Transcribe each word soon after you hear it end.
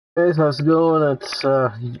Guys, how's it going? It's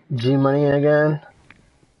G Money again.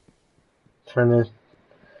 Trying to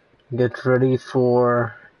get ready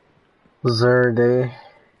for Zer Day.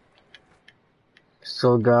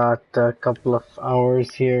 Still got a couple of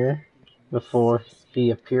hours here before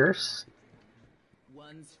he appears.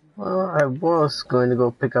 Well, I was going to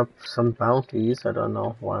go pick up some bounties. I don't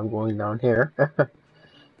know why I'm going down here.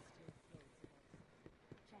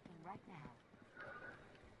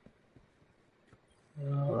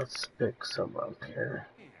 Let's pick some up here.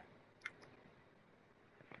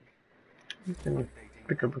 You can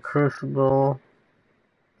pick up a crucible.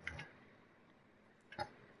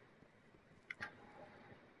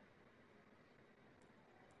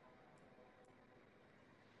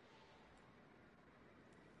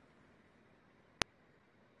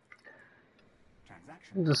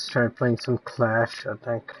 Just try playing some Clash, I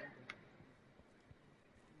think.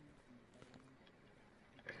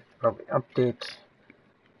 Probably update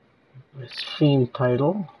my stream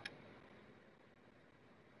title.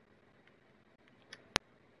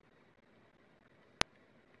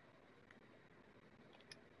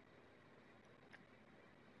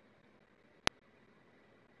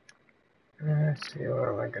 Let's see,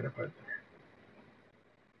 where am I gonna put?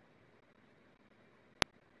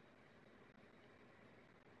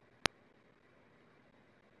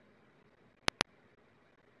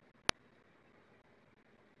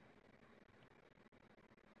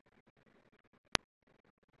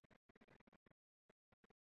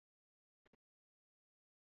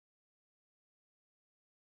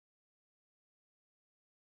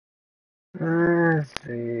 Let's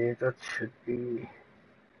see, that should be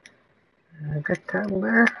a good time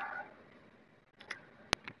there.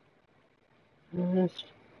 Let's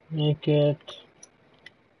make it.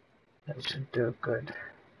 That should do good.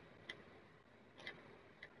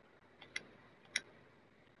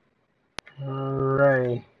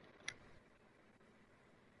 Alright.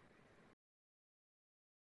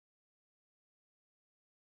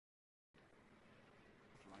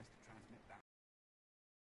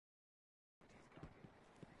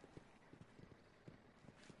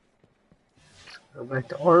 Go back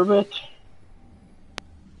to orbit.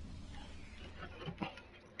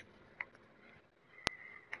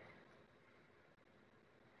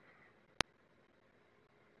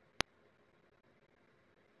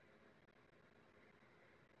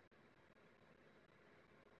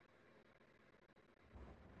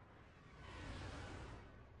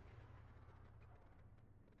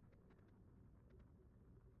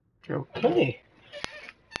 Okay.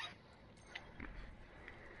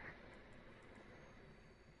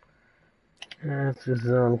 That's the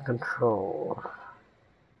zone control.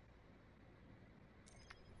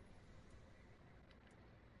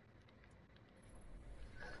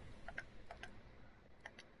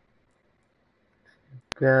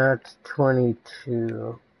 Got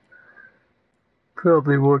 22.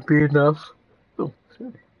 Probably won't be enough. Oh,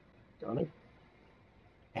 sorry. Darn it.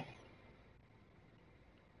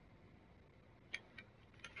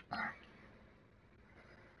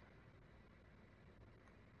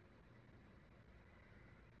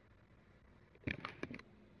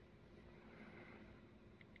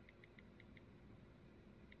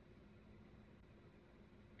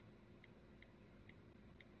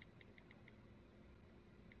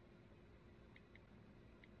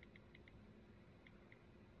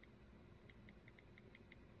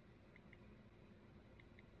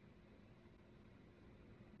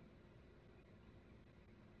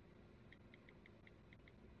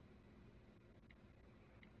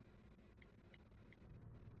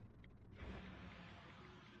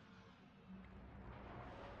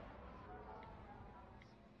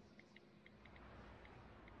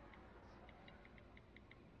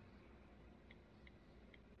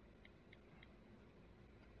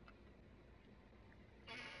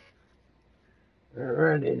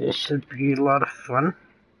 Alrighty, this should be a lot of fun.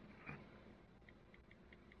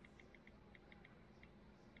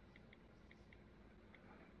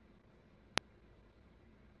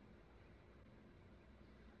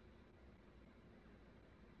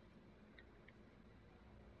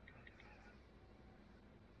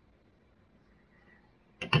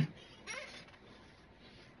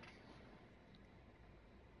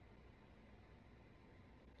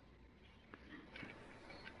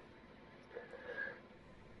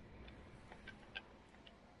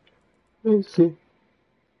 Let's see.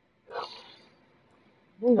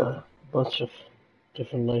 We got a bunch of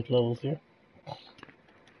different light levels here.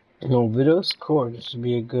 No videos? Cool. This would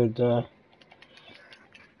be a good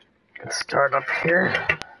start up here.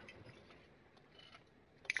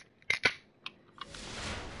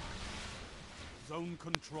 Zone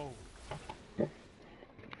control.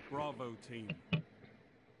 Bravo team.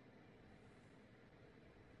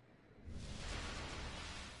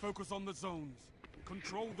 Focus on the zones.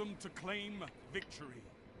 Control them to claim victory.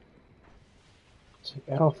 Take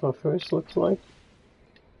Alpha first, looks like.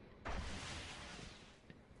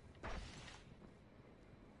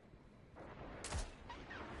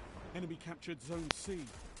 Enemy captured Zone C.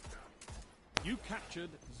 You captured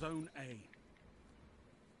Zone A.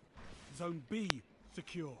 Zone B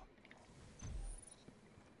secure.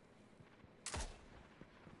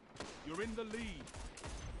 You're in the lead.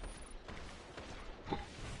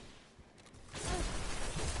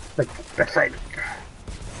 Backside.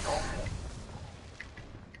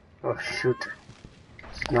 Oh shoot.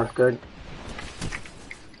 It's not good.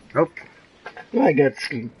 Nope. I got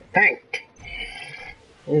tanked.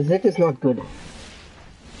 That is not good.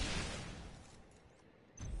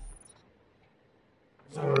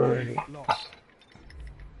 Zone A lost.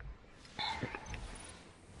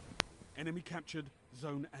 Enemy captured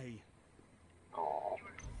Zone A.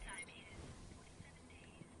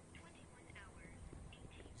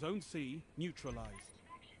 Zone C neutralized.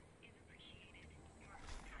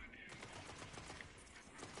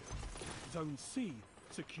 Zone C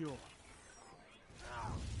secure.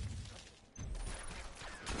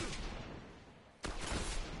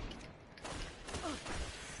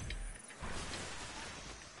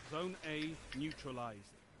 Zone A neutralized.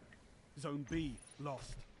 Zone B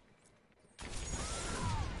lost.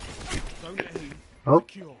 Zone A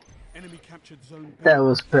secure. Enemy captured Zone B. That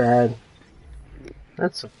was bad.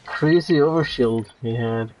 That's a crazy overshield he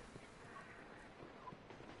had.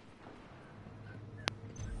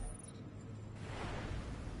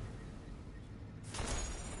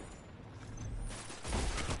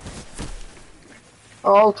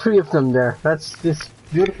 All three of them there. That's just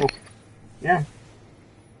beautiful. Yeah.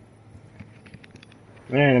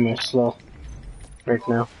 Man, I'm slow right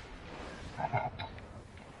now.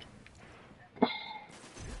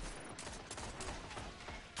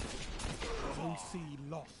 Zone C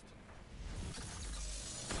lost.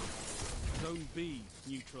 Zone B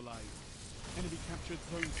neutralized. Enemy captured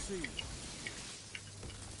Zone C.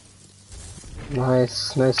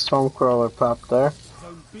 Nice Stormcrawler pop there.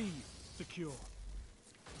 Zone B secure.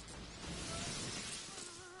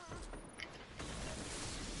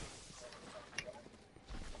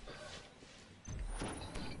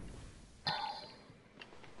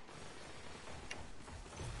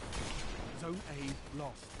 Zone A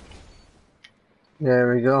lost.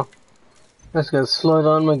 There we go. That's gonna slow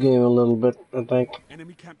down my game a little bit, I think.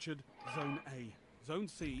 Enemy captured Zone A. Zone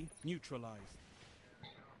C neutralized.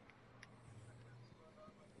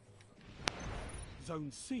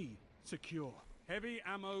 Zone C secure. Heavy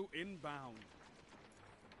ammo inbound.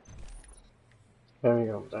 There we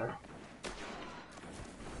go, there.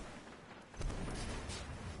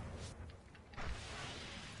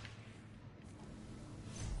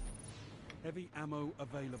 Heavy ammo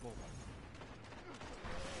available.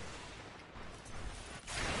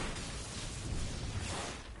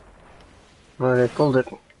 Oh, they pulled it.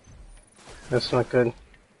 That's not good.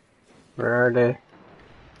 Where are they?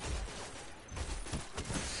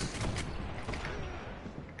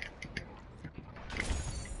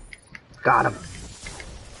 Got him.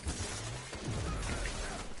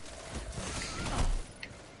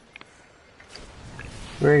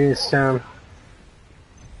 Radius down.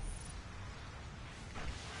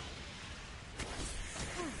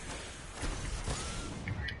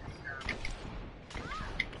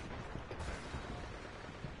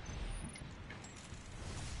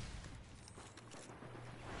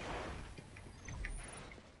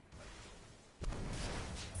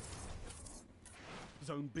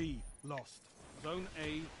 Zone B lost. Zone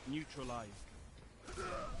A neutralized.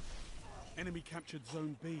 Enemy captured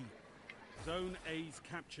Zone B. Zone A's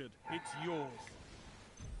captured. It's yours.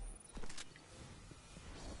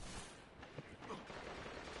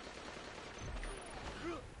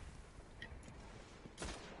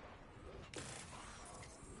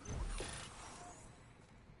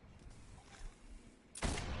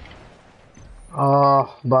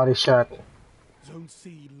 Oh, body shot. Zone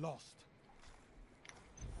C lost.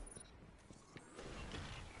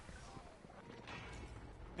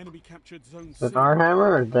 Enemy captured Zone C. With our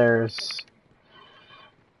hammer or theirs?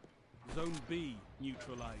 Zone B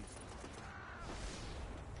neutralized.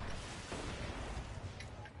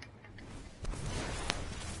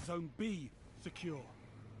 Zone B secure.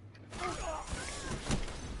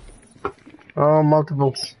 Oh,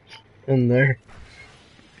 multiples in there.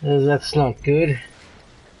 That's not good.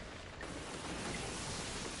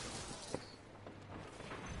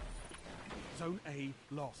 Zone A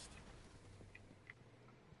lost.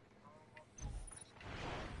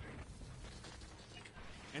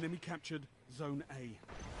 Enemy captured Zone A.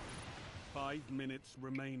 5 minutes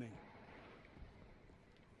remaining.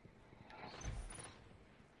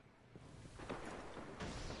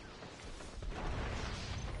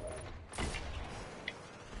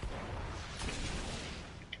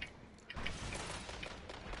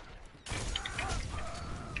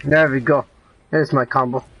 There we go. There's my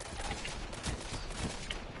combo.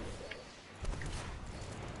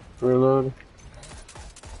 Reload.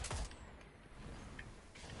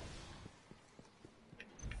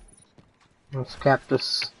 Let's cap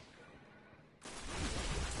this.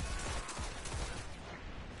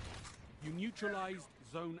 You neutralized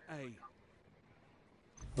Zone A.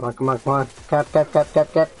 Come on, come on, come on. Cap, cap, cap,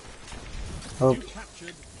 cap, cap. Oh, You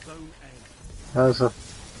captured Zone A. that was a...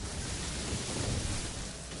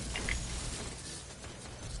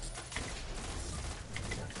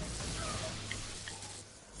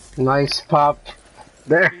 nice pop.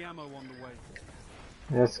 There. Heavy ammo on the way.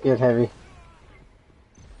 Let's get heavy.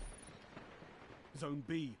 Zone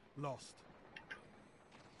B lost.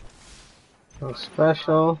 No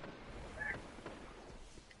special.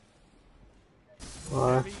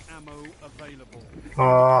 What? Heavy ammo available.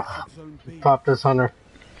 Oh, Zone B. pop this hunter.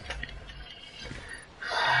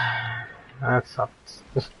 That sucks.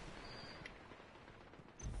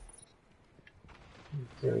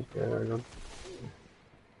 There we go.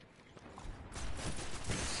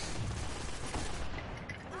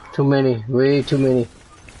 Too many. Way too many.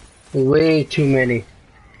 Way too many.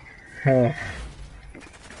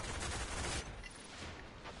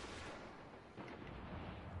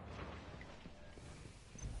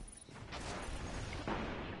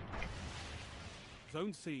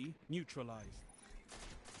 Zone C neutralized.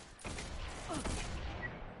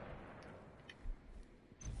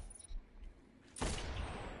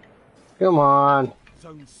 Come on.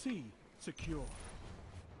 Zone C secure.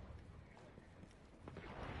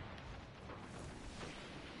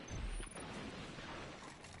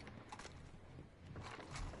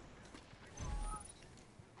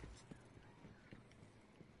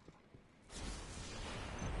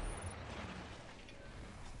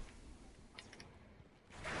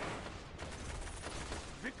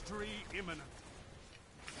 Victory imminent.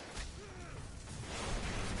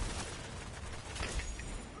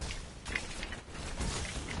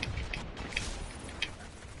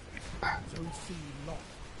 Zone C lost.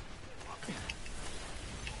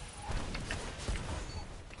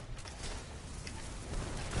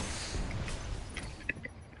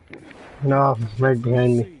 No, right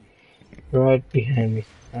behind me. C. Right behind me.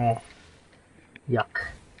 Oh, yuck.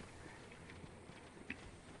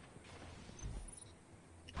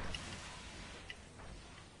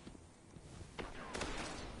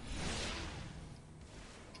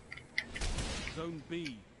 Zone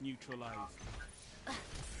B neutralized.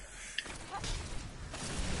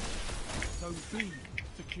 Zone B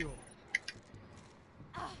secure.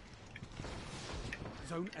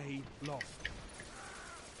 Zone A lost.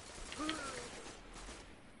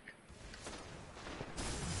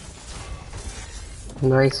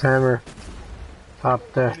 Nice hammer. Pop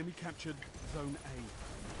there. Enemy captured Zone A.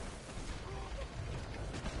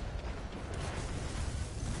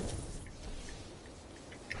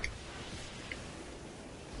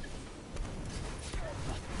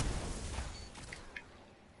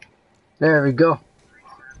 There we go.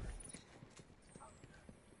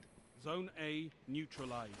 Zone A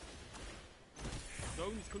neutralized.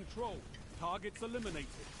 Zones controlled. Targets eliminated.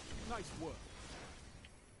 Nice work.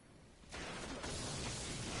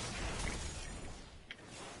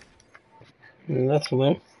 And that's a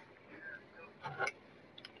win.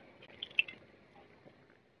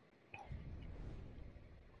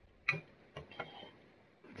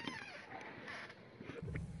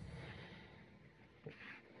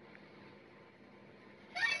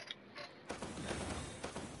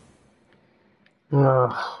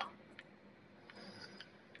 Oh,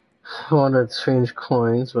 I wanted strange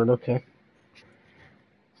coins, but okay.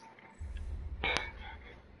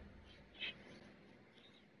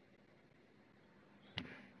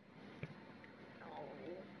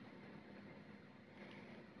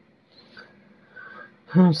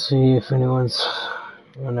 Let's see if anyone's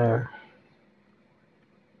on there.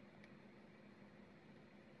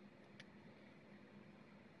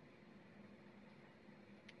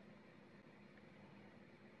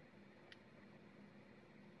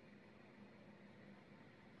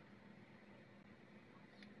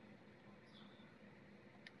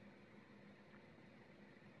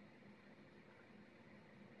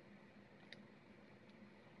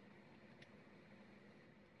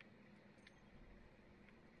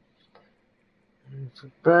 It's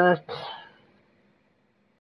back.